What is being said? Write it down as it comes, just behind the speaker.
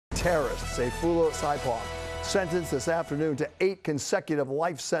terrorist Sayfullo Saipov sentenced this afternoon to 8 consecutive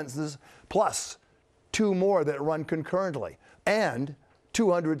life sentences, plus 2 more that run concurrently, and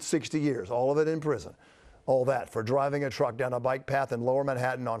 260 years, all of it in prison. All that for driving a truck down a bike path in Lower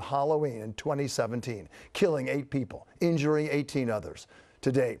Manhattan on Halloween in 2017, killing 8 people, injuring 18 others.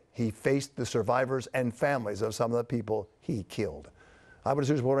 Today, he faced the survivors and families of some of the people he killed. Eyewitness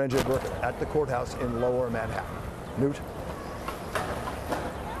News reporter NJ Burkett at the courthouse in Lower Manhattan. Newt?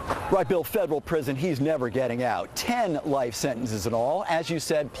 Right, Bill, federal prison, he's never getting out. 10 life sentences in all, as you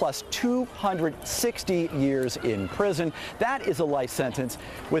said, plus 260 years in prison. That is a life sentence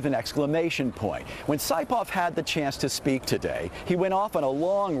with an exclamation point. When Saipov had the chance to speak today, he went off on a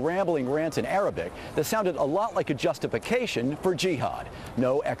long, rambling rant in Arabic that sounded a lot like a justification for jihad.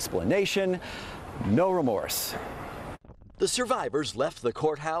 No explanation, no remorse. The survivors left the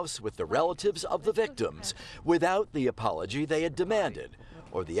courthouse with the relatives of the victims without the apology they had demanded,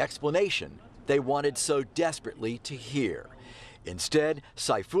 or the explanation they wanted so desperately to hear. Instead,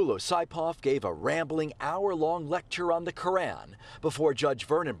 Sayfullo Saipov gave a rambling hour-long lecture on the Quran before Judge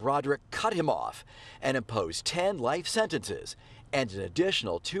Vernon Broderick cut him off and imposed 10 life sentences and an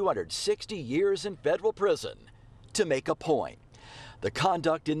additional 260 years in federal prison to make a point. The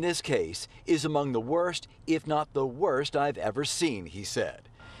conduct in this case is among the worst, if not the worst, I've ever seen, he said.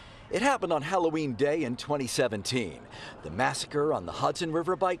 It happened on Halloween Day in 2017. The massacre on the Hudson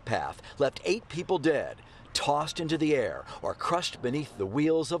River bike path left 8 people dead, tossed into the air, or crushed beneath the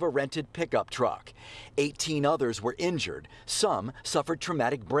wheels of a rented pickup truck. 18 others were injured. Some suffered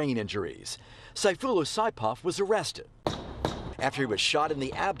traumatic brain injuries. Sayfullo Saipov was arrested after he was shot in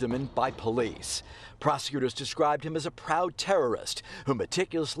the abdomen by police. Prosecutors described him as a proud terrorist who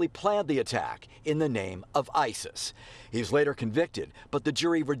meticulously planned the attack in the name of ISIS. He was later convicted, but the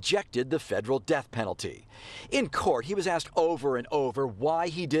jury rejected the federal death penalty. In court, he was asked over and over why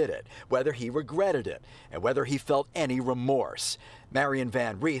he did it, whether he regretted it, and whether he felt any remorse. Marion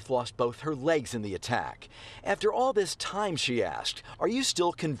Van Reeth lost both her legs in the attack. After all this time, she asked, are you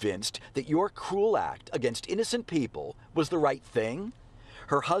still convinced that your cruel act against innocent people was the right thing?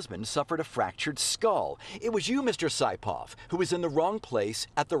 Her husband suffered a fractured skull. It was you, Mr. Saipov, who was in the wrong place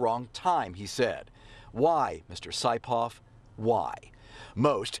at the wrong time, he said. Why, Mr. Saipov? Why?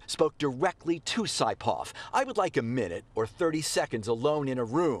 Most spoke directly to Saipov. I would like a minute or 30 seconds alone in a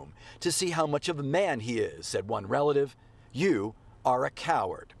room to see how much of a man he is, said one relative. You are a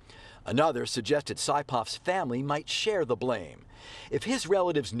coward. Another suggested Saipov's family might share the blame. If his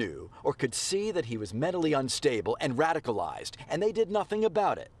relatives knew or could see that he was mentally unstable and radicalized, and they did nothing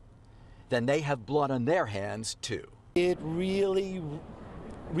about it, then they have blood on their hands too. It really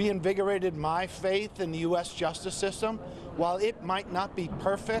reinvigorated my faith in the U.S. justice system. While it might not be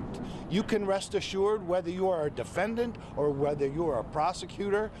perfect, you can rest assured whether you are a defendant or whether you are a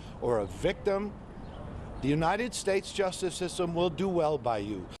prosecutor or a victim, the United States justice system will do well by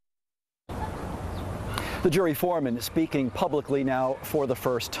you. The jury foreman speaking publicly now for the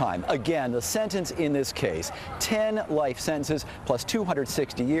first time. Again, the sentence in this case, 10 life sentences plus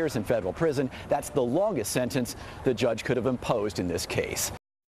 260 years in federal prison. That's the longest sentence the judge could have imposed in this case.